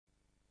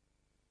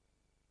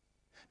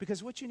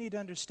Because what you need to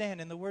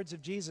understand, in the words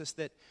of Jesus,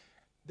 that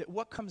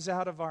what comes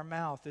out of our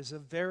mouth is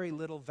of very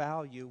little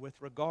value with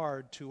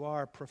regard to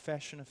our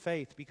profession of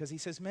faith. Because he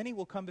says, many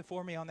will come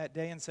before me on that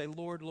day and say,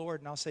 Lord,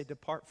 Lord, and I'll say,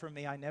 depart from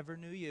me, I never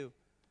knew you.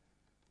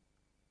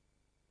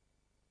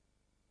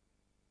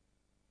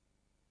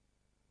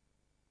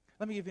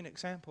 Let me give you an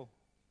example.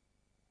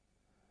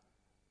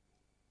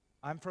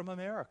 I'm from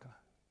America.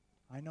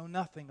 I know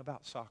nothing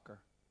about soccer.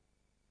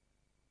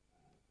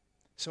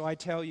 So I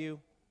tell you,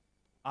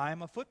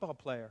 I'm a football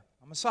player.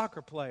 I'm a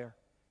soccer player.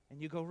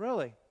 And you go,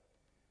 really?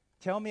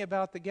 Tell me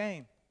about the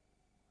game.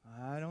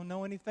 I don't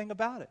know anything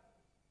about it.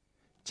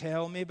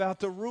 Tell me about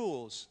the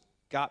rules.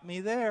 Got me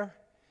there.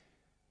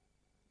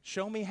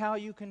 Show me how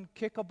you can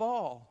kick a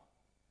ball.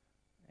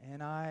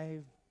 And I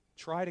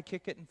try to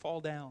kick it and fall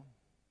down.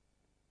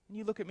 And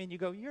you look at me and you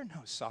go, you're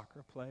no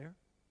soccer player.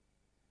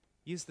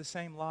 Use the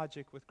same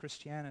logic with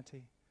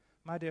Christianity.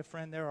 My dear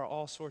friend, there are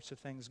all sorts of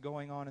things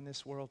going on in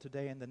this world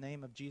today in the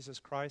name of Jesus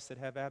Christ that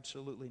have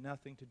absolutely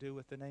nothing to do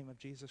with the name of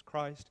Jesus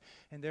Christ.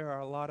 And there are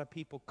a lot of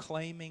people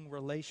claiming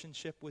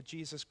relationship with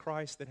Jesus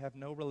Christ that have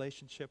no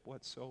relationship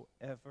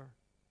whatsoever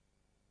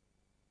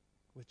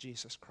with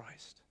Jesus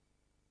Christ.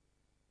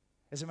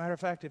 As a matter of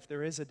fact, if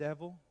there is a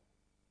devil,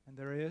 and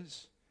there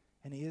is,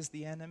 and he is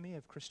the enemy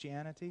of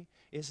Christianity,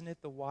 isn't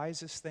it the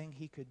wisest thing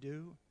he could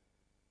do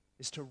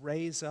is to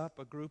raise up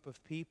a group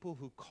of people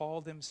who call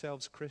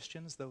themselves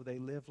Christians, though they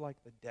live like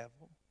the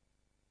devil?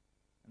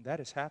 And that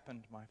has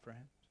happened, my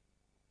friend.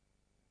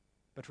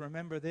 But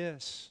remember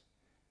this,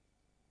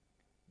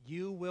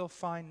 you will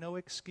find no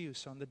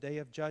excuse on the day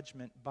of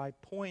judgment by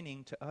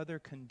pointing to other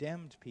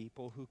condemned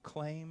people who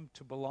claim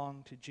to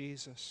belong to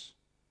Jesus.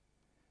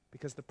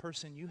 Because the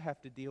person you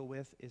have to deal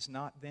with is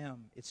not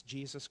them, it's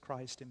Jesus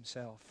Christ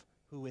himself.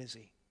 Who is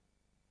he?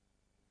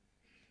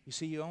 You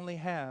see, you only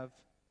have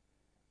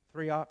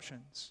 3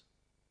 options.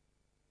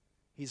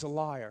 He's a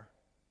liar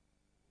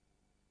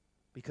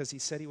because he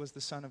said he was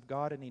the Son of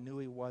God and he knew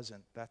he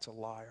wasn't. That's a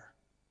liar.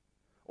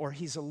 Or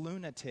he's a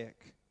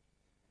lunatic.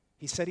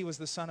 He said he was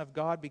the Son of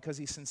God because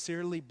he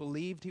sincerely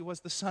believed he was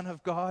the Son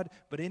of God,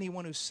 but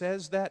anyone who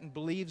says that and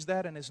believes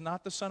that and is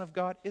not the Son of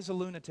God is a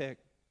lunatic.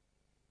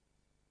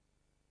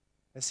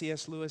 As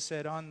C.S. Lewis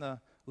said, on the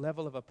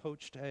level of a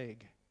poached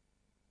egg.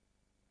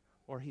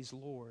 Or he's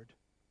Lord.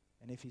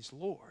 And if he's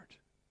Lord,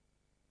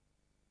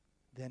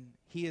 then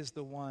he is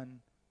the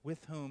one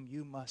with whom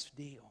you must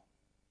deal.